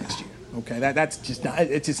Jets next year. Okay, that's just not.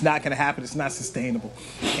 It's just not going to happen. It's not sustainable.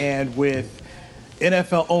 And with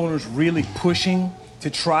NFL owners really pushing to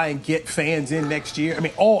try and get fans in next year, I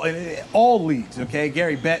mean, all leagues. Okay,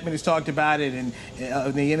 Gary Bettman has talked about it, and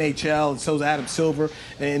the NHL, and so is Adam Silver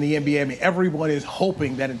in the NBA. I mean, everyone is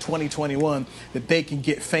hoping that in 2021 that they can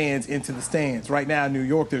get fans into the stands. Right now in New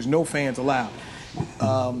York, there's no fans allowed.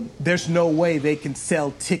 There's no way they can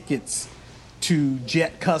sell tickets to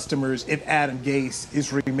Jet customers if Adam Gase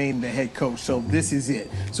is remaining the head coach. So this is it.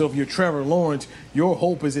 So if you're Trevor Lawrence, your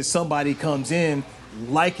hope is that somebody comes in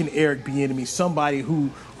like an Eric Bieniemy, somebody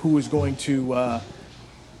who is going to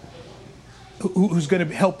who's going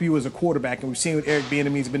to help you as a quarterback. And we've seen what Eric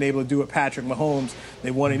Bieniemy's been able to do with Patrick Mahomes.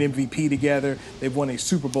 They won an MVP together. They've won a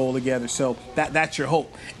Super Bowl together. So that's your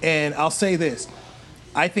hope. And I'll say this.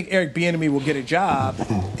 I think Eric Bieniemy will get a job,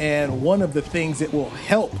 and one of the things that will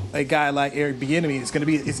help a guy like Eric Bieniemy is going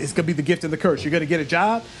to be the gift and the curse. You're going to get a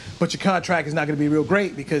job, but your contract is not going to be real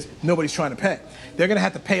great because nobody's trying to pay. They're going to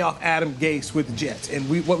have to pay off Adam Gase with the Jets,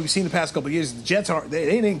 and what we've seen the past couple of years, the Jets they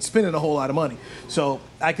ain't spending a whole lot of money. So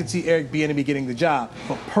I could see Eric Bieniemy getting the job,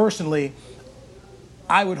 but personally,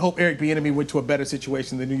 I would hope Eric Bieniemy went to a better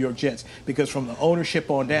situation than the New York Jets because from the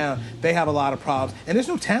ownership on down, they have a lot of problems, and there's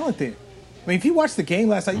no talent there. I mean, if you watched the game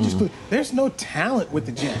last night, there's no talent with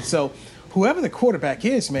the Jets. So whoever the quarterback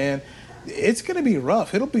is, man, it's going to be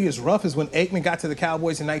rough. It'll be as rough as when Aikman got to the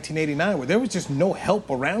Cowboys in 1989, where there was just no help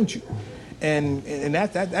around you. And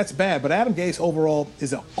that's bad. But Adam Gase overall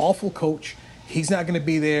is an awful coach. He's not going to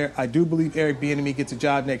be there. I do believe Eric Bieniemy gets a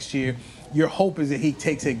job next year. Your hope is that he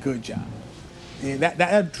takes a good job. And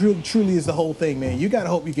that truly is the whole thing, man. You got to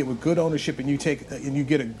hope you get with good ownership and you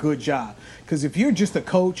get a good job. Because if you're just a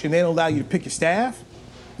coach and they don't allow you to pick your staff,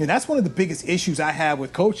 and that's one of the biggest issues I have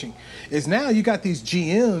with coaching, is now you got these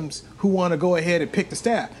GMs who want to go ahead and pick the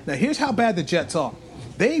staff. Now, here's how bad the Jets are.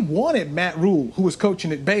 They wanted Matt Rule, who was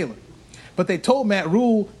coaching at Baylor. But they told Matt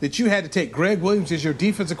Rule that you had to take Greg Williams as your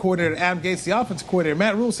defensive coordinator, Adam Gase the offensive coordinator.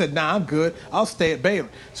 Matt Rule said, nah, I'm good. I'll stay at Baylor.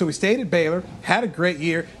 So he stayed at Baylor, had a great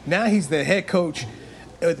year. Now he's the head coach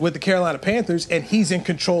with the Carolina Panthers, and he's in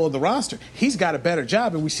control of the roster. He's got a better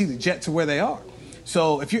job, and we see the Jets are where they are.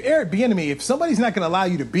 So if you're Eric Bieniemy, if somebody's not going to allow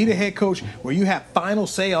you to be the head coach where you have final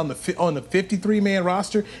say on the 53-man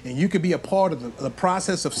roster and you could be a part of the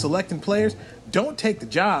process of selecting players, don't take the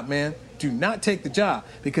job, man. Do not take the job,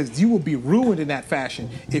 because you will be ruined in that fashion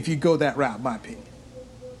if you go that route, in my opinion.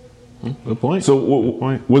 Good point. So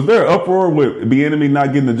was there an uproar with Bieniemy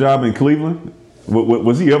not getting the job in Cleveland?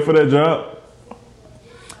 Was he up for that job?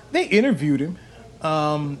 They interviewed him.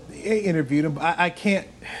 I can't,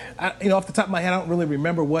 off the top of my head, I don't really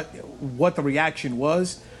remember what the reaction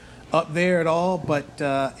was up there at all. But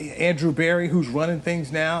Andrew Berry, who's running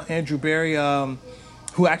things now, Andrew Berry,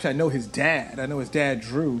 who actually I know his dad. I know his dad,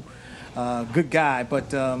 Drew. Good guy,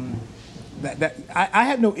 but I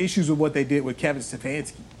have no issues with what they did with Kevin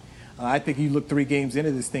Stefanski. I think you look 3 games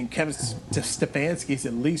into this thing, Kevin Stefanski's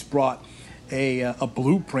at least brought a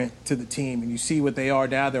blueprint to the team, and you see what they are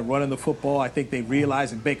now. They're running the football. I think they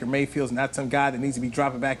realize that Baker Mayfield's not some guy that needs to be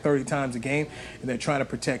dropping back 30 times a game, and they're trying to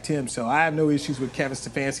protect him. So I have no issues with Kevin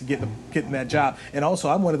Stefanski getting that job. And also,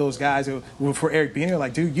 I'm one of those guys who, for Eric Bieniemy,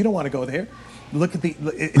 like, dude, you don't want to go there. Look at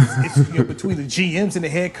it's between the GMs and the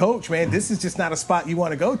head coach, man. This is just not a spot you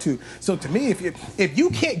want to go to. So to me, if you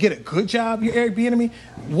can't get a good job, you're Eric Bieniemy,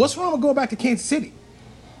 what's wrong with going back to Kansas City?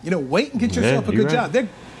 Wait and get yourself a good job. They're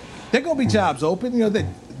going to be jobs open.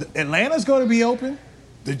 Atlanta's going to be open.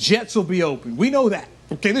 The Jets will be open. We know that.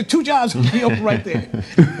 Okay, there's 2 jobs going to be open right there.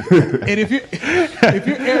 And if you're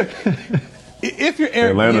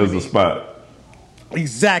Eric Atlanta's Bieniemy, the spot.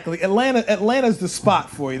 Exactly. Atlanta's the spot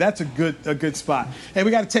for you. That's a good spot. Hey,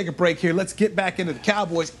 we got to take a break here. Let's get back into the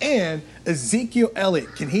Cowboys and Ezekiel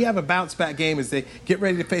Elliott. Can he have a bounce-back game as they get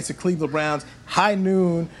ready to face the Cleveland Browns, high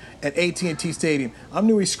noon at AT&T Stadium? I'm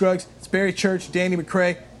Newey Scruggs. It's Barry Church, Danny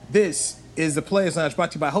McCray. This is the Players Lounge,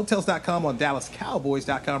 brought to you by Hotels.com on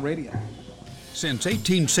DallasCowboys.com radio. Since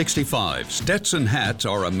 1865, Stetson hats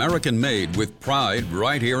are American-made with pride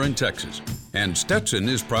right here in Texas. And Stetson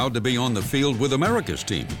is proud to be on the field with America's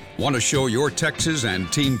team. Want to show your Texas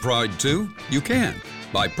and team pride too? You can.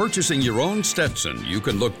 By purchasing your own Stetson, you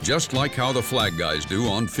can look just like how the flag guys do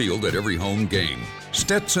on field at every home game.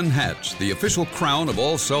 Stetson hats, the official crown of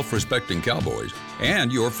all self-respecting Cowboys, and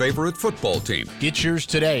your favorite football team. Get yours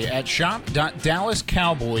today at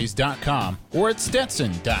shop.dallascowboys.com or at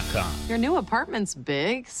stetson.com. Your new apartment's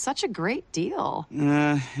big. Such a great deal.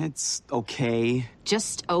 It's okay.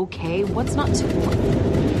 Just okay? What's not to...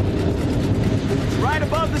 Right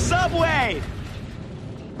above the subway!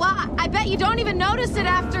 Well, I bet you don't even notice it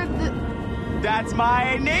after the... That's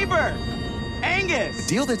my neighbor, Angus. A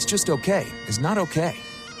deal that's just okay is not okay.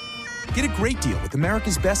 Get a great deal with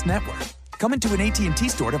America's Best Network. Come into an AT&T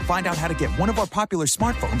store to find out how to get one of our popular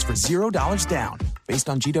smartphones for $0 down, based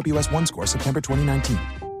on GWS One score September 2019.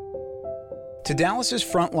 To Dallas's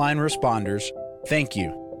frontline responders, thank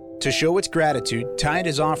you. To show its gratitude, Tide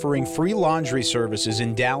is offering free laundry services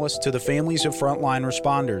in Dallas to the families of frontline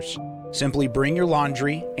responders. Simply bring your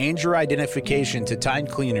laundry and your identification to Tide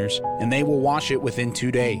Cleaners, and they will wash it within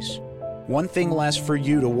 2 days. One thing less for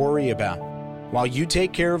you to worry about. While you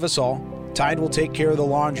take care of us all, Tide will take care of the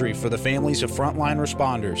laundry for the families of frontline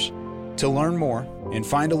responders. To learn more and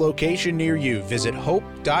find a location near you, visit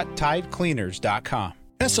hope.tidecleaners.com.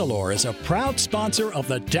 Essilor is a proud sponsor of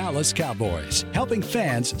the Dallas Cowboys, helping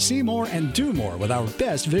fans see more and do more with our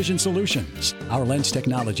best vision solutions. Our lens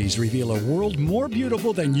technologies reveal a world more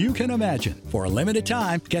beautiful than you can imagine. For a limited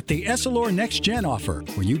time, get the Essilor Next Gen offer.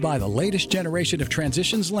 When you buy the latest generation of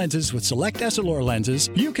Transitions lenses with select Essilor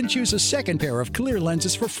lenses, you can choose a second pair of clear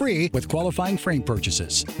lenses for free with qualifying frame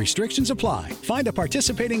purchases. Restrictions apply. Find a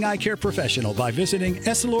participating eye care professional by visiting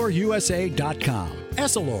EssilorUSA.com.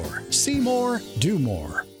 Essilor. See more, do more.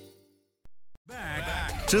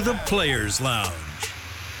 Back to the Players Lounge.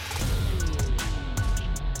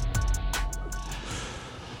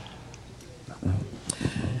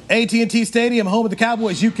 AT&T Stadium, home of the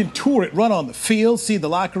Cowboys. You can tour it, run on the field, see the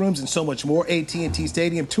locker rooms, and so much more. AT&T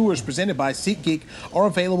Stadium tours presented by SeatGeek are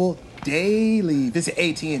available daily. Visit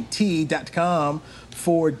AT&T.com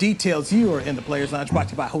for details. You are in the Players Lounge, brought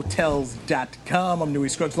to you by Hotels.com. I'm Newy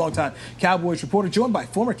Scruggs, longtime Cowboys reporter, joined by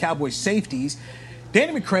former Cowboys safeties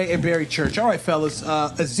Danny McCray and Barry Church. All right, fellas,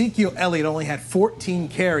 Ezekiel Elliott only had 14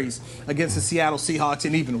 carries against the Seattle Seahawks,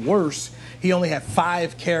 and even worse, he only had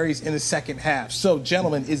 5 carries in the second half. So,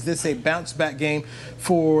 gentlemen, is this a bounce-back game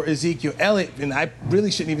for Ezekiel Elliott? And I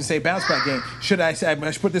really shouldn't even say bounce-back game. I should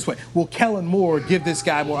put it this way. Will Kellen Moore give this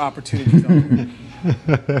guy more opportunities?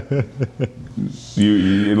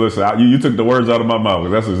 Listen, you took the words out of my mouth.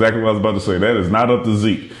 That's exactly what I was about to say. That is not up to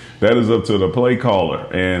Zeke. That is up to the play caller.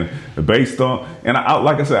 And based on, and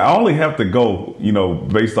like I said, I only have to go,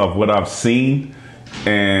 based off what I've seen.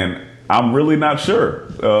 And I'm really not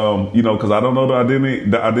sure, because I don't know the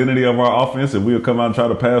identity of our offense, if we'll come out and try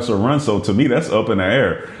to pass or run. So to me, that's up in the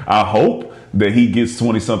air. I hope that he gets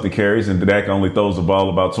 20-something carries and Dak only throws the ball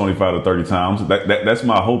about 25 to 30 times. That's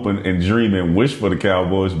my hope and dream and wish for the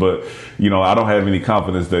Cowboys. But, I don't have any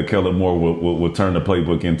confidence that Kellen Moore will turn the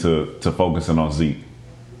playbook into focusing on Zeke.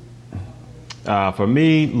 For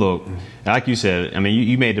me, look, like you said, I mean,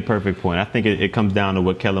 you made the perfect point. I think it comes down to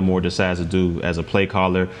what Kellen Moore decides to do as a play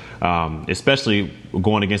caller, especially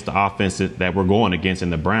going against the offense that we're going against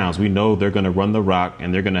in the Browns. We know they're going to run the rock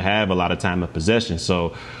and they're going to have a lot of time of possession. So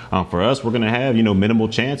for us, we're going to have, minimal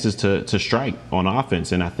chances to strike on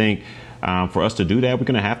offense. And I think for us to do that, we're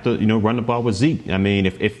going to have to, run the ball with Zeke. I mean,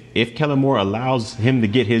 if Kellen Moore allows him to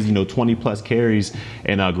get his, 20-plus carries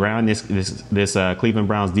and ground this Cleveland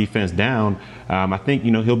Browns defense down, I think,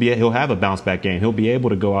 he'll have a bounce-back game. He'll be able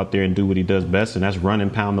to go out there and do what he does best, and that's run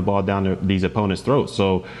and pound the ball down these opponents' throats.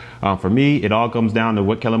 So for me, it all comes down to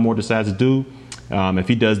what Kellen Moore decides to do. If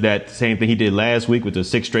he does that same thing he did last week with the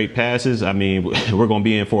 6 straight passes, I mean, we're going to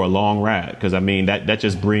be in for a long ride because, I mean, that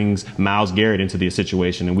just brings Myles Garrett into the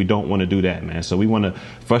situation, and we don't want to do that, man. So we want to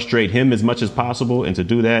frustrate him as much as possible, and to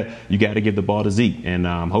do that, you got to give the ball to Zeke. And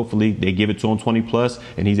hopefully they give it to him 20-plus,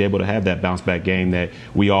 and he's able to have that bounce-back game that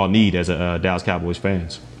we all need as a Dallas Cowboys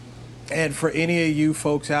fans. And for any of you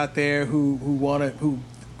folks out there who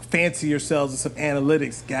fancy yourselves as some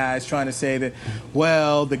analytics guys trying to say that,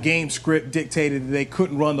 well, the game script dictated that they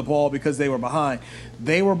couldn't run the ball because they were behind.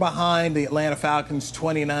 They were behind the Atlanta Falcons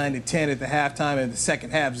 29-10 at the halftime. In the second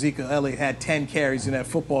half, Ezekiel Elliott had 10 carries in that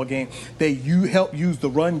football game. They helped use the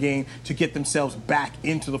run game to get themselves back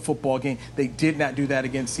into the football game. They did not do that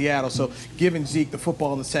against Seattle. So giving Zeke the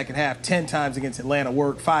football in the second half 10 times against Atlanta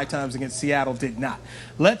worked, 5 times against Seattle did not.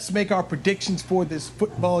 Let's make our predictions for this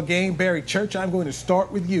football game. Barry Church, I'm going to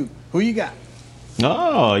start with you. Who you got?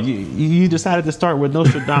 Oh, you decided to start with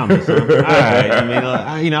Nostradamus. Huh? All right.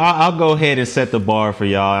 I mean, I'll go ahead and set the bar for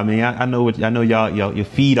y'all. I mean, I know y'all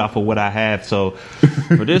feed off of what I have. So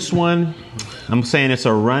for this one, I'm saying it's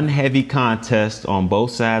a run-heavy contest on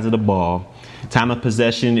both sides of the ball. Time of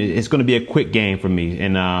possession, it's going to be a quick game for me.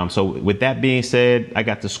 And so with that being said, I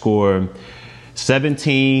got the score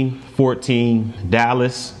 17-14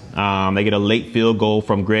 Dallas. They get a late field goal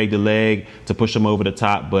from Greg DeLeg to push them over the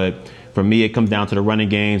top. But for me, it comes down to the running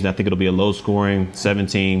games. I think it'll be a low-scoring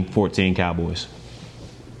 17-14 Cowboys.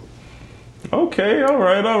 Okay, all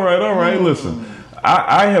right. Listen,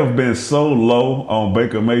 I have been so low on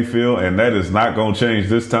Baker Mayfield, and that is not going to change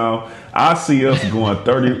this time. I see us going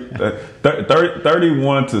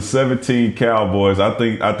 31-17 Cowboys. I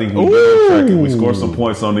think we get on track and we score some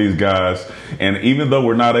points on these guys. And even though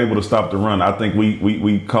we're not able to stop the run, I think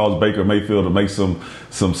we cause Baker Mayfield to make some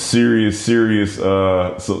serious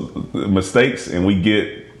mistakes, and we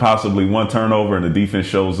get possibly one turnover, and the defense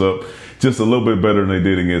shows up just a little bit better than they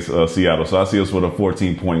did against Seattle. So I see us with a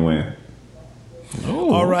 14-point win.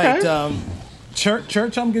 Oh, all right. Okay.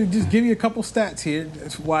 Church, I'm going to just give you a couple stats here.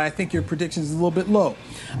 That's why I think your prediction is a little bit low.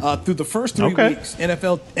 Through the first 3 weeks,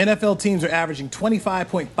 NFL teams are averaging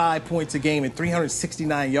 25.5 points a game and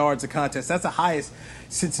 369 yards a contest. That's the highest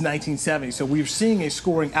since 1970. So we're seeing a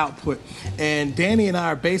scoring output. And Danny and I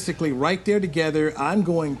are basically right there together. I'm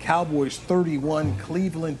going Cowboys 31,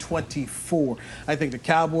 Cleveland 24. I think the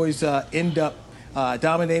Cowboys end up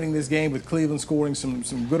dominating this game with Cleveland scoring some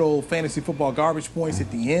good old fantasy football garbage points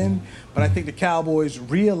at the end. But I think the Cowboys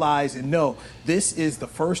realize and know this is the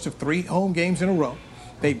first of 3 home games in a row.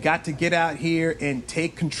 They've got to get out here and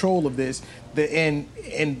take control of this. And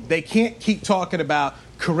they can't keep talking about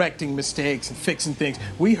correcting mistakes and fixing things.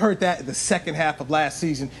 We heard that in the second half of last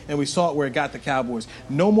season, and we saw it where it got the Cowboys.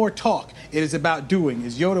 No more talk. It is about doing.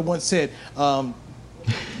 As Yoda once said,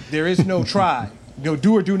 there is no try.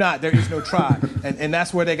 Do or do not, there is no try. And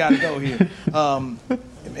that's where they got to go here.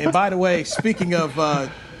 And by the way, speaking of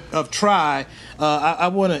try, I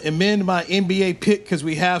want to amend my NBA pick because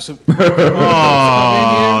we have some. Absolutely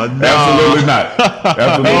not.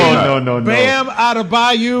 Absolutely not. Bam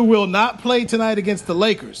Adebayo will not play tonight against the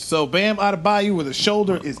Lakers. So Bam Adebayo with a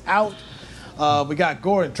shoulder is out. We got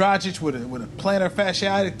Goran Dragic with a plantar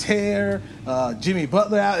fasciitis tear. Jimmy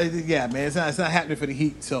Butler out. Yeah, man, it's not happening for the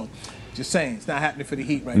Heat. So. Just saying, it's not happening for the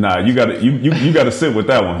Heat right now. Nah, you gotta sit with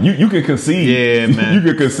that one. You can concede. Yeah, man. You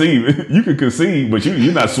can concede, but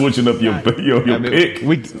you're not switching up your pick.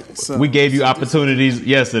 We gave you opportunities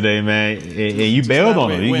yesterday, man, and you bailed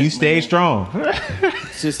on it. You stayed strong.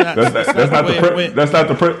 It's just not. That's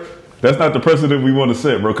not the precedent we want to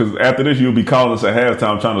set, bro. Because after this, you'll be calling us at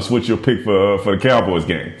halftime trying to switch your pick for the Cowboys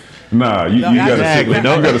game. Nah, you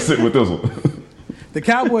gotta sit with this one. The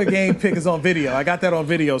Cowboy game pick is on video. I got that on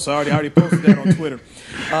video, so I already posted that on Twitter.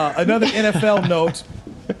 Another NFL note,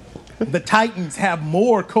 the Titans have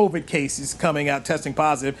more COVID cases coming out testing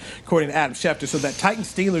positive, according to Adam Schefter. So that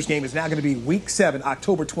Titans-Steelers game is now going to be Week 7,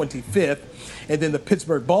 October 25th. And then the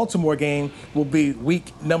Pittsburgh-Baltimore game will be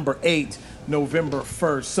Week number 8, November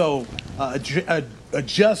 1st. So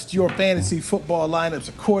adjust your fantasy football lineups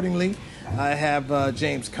accordingly. I have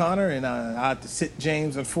James Conner, and I have to sit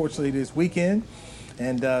James, unfortunately, this weekend.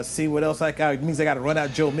 And see what else I got. It means I got to run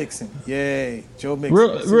out Joe Mixon. Yay, Joe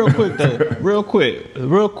Mixon. Real quick though. Real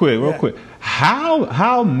quick.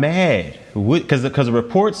 How mad? Because the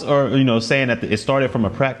reports are saying that it started from a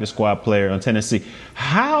practice squad player on Tennessee.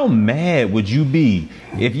 How mad would you be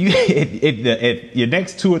if your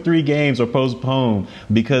next 2 or 3 games are postponed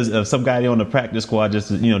because of some guy on the practice squad just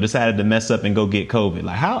decided to mess up and go get COVID?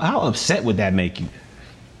 Like how upset would that make you?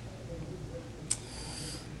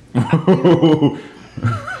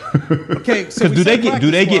 Okay, so do they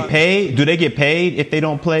get paid? Do they get paid if they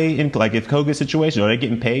don't play in if COVID situation? Are they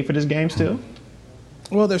getting paid for this game still?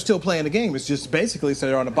 Well, they're still playing the game. It's just basically so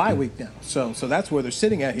they're on a bye week now. So that's where they're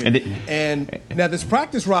sitting at here. And now this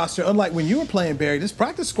practice roster, unlike when you were playing, Barry, this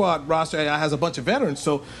practice squad roster has a bunch of veterans.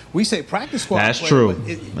 So we say practice squad. That's true.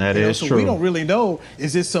 That is true. So we don't really know,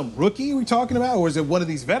 is this some rookie we're talking about, or is it one of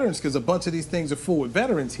these veterans? Because a bunch of these things are full with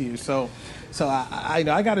veterans here. So I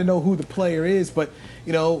got to know who the player is. But,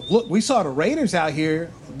 look, we saw the Raiders out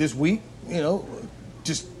here this week,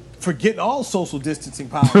 just forgetting all social distancing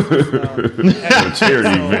policies. Charity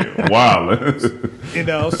event. Wow.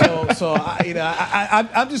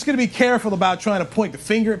 I'm just going to be careful about trying to point the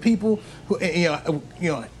finger at people who, we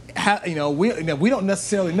don't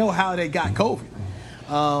necessarily know how they got COVID.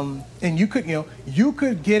 And you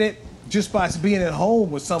could get it just by being at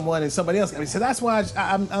home with someone and somebody else. So that's why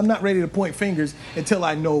I'm not ready to point fingers until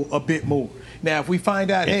I know a bit more. Now, if we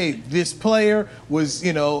find out, hey, this player was,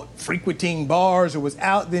 frequenting bars or was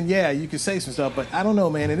out, then yeah, you could say some stuff. But I don't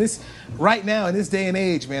know, man. Right now, in this day and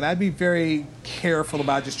age, man, I'd be very careful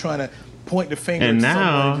about just trying to point the finger at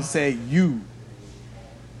someone and just say you.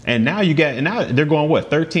 And now they're going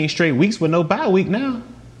 13 straight weeks with no bye week now.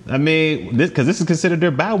 I mean, because this is considered their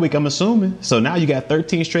bye week, I'm assuming. So now you got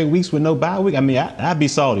 13 straight weeks with no bye week. I mean, I'd be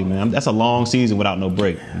salty, man. That's a long season without no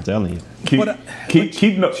break. I'm telling you. Go ahead.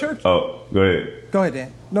 Go ahead,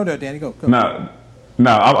 Dan. No, Danny, go. I'm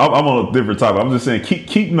on a different topic. I'm just saying,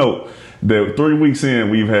 keep note that 3 weeks in,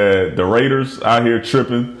 we've had the Raiders out here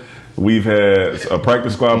tripping. We've had a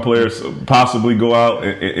practice squad players possibly go out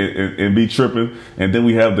and be tripping. And then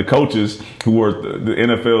we have the coaches who are the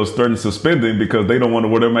NFL is starting suspending because they don't want to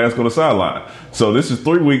wear their mask on the sideline. So this is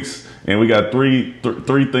 3 weeks, and we got three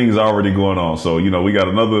things already going on. So, we got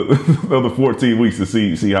another 14 weeks to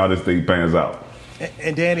see how this thing pans out.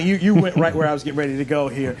 And Danny, you went right where I was getting ready to go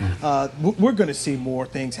here. We're going to see more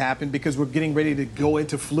things happen because we're getting ready to go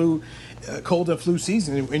into cold and flu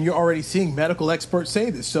season, and you're already seeing medical experts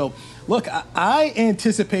say this. So, look, I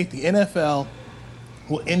anticipate the NFL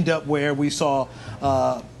will end up where we saw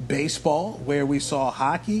baseball, where we saw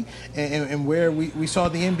hockey, and where we saw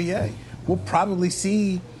the NBA. We'll probably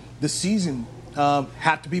see the season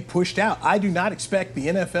have to be pushed out. I do not expect the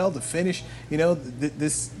NFL to finish,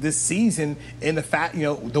 this season in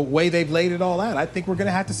the way they've laid it all out. I think we're going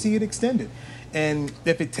to have to see it extended. And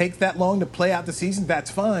if it takes that long to play out the season, that's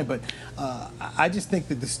fine. But I just think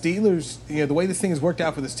that the Steelers, the way this thing has worked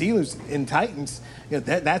out for the Steelers and Titans,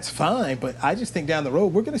 that's fine. But I just think down the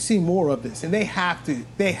road we're going to see more of this, and they have to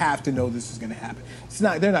know this is going to happen.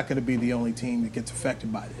 They're not going to be the only team that gets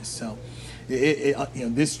affected by this. So,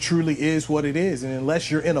 this truly is what it is, and unless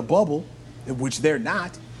you're in a bubble, which they're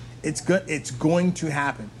not, it's going to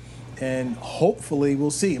happen. And hopefully we'll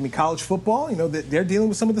see. I mean, college football, they're dealing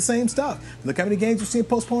with some of the same stuff. Look how many games we're seeing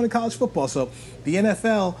postponed in college football. So the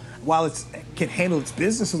NFL, while it's can handle its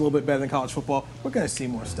business a little bit better than college football, we're going to see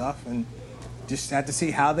more stuff, and just have to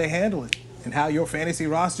see how they handle it and how your fantasy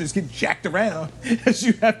rosters get jacked around as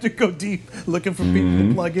you have to go deep looking for people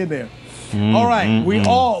to plug in there. All right,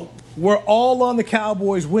 we're all on the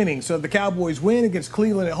Cowboys winning. So if the Cowboys win against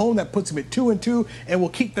Cleveland at home, that puts them at 2-2 and will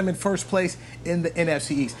keep them in first place in the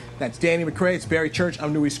NFC East. That's Danny McCray. It's Barry Church.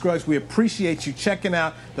 I'm Newey Scruggs. We appreciate you checking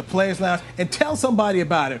out the Players Lounge, and tell somebody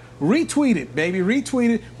about it. Retweet it, baby. Retweet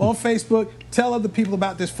it on Facebook. Tell other people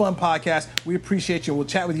about this fun podcast. We appreciate you. We'll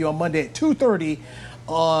chat with you on Monday at 2:30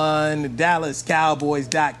 on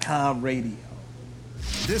DallasCowboys.com radio.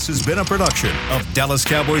 This has been a production of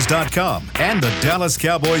DallasCowboys.com and the Dallas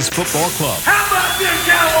Cowboys Football Club. How about this,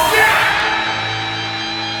 Cowboys?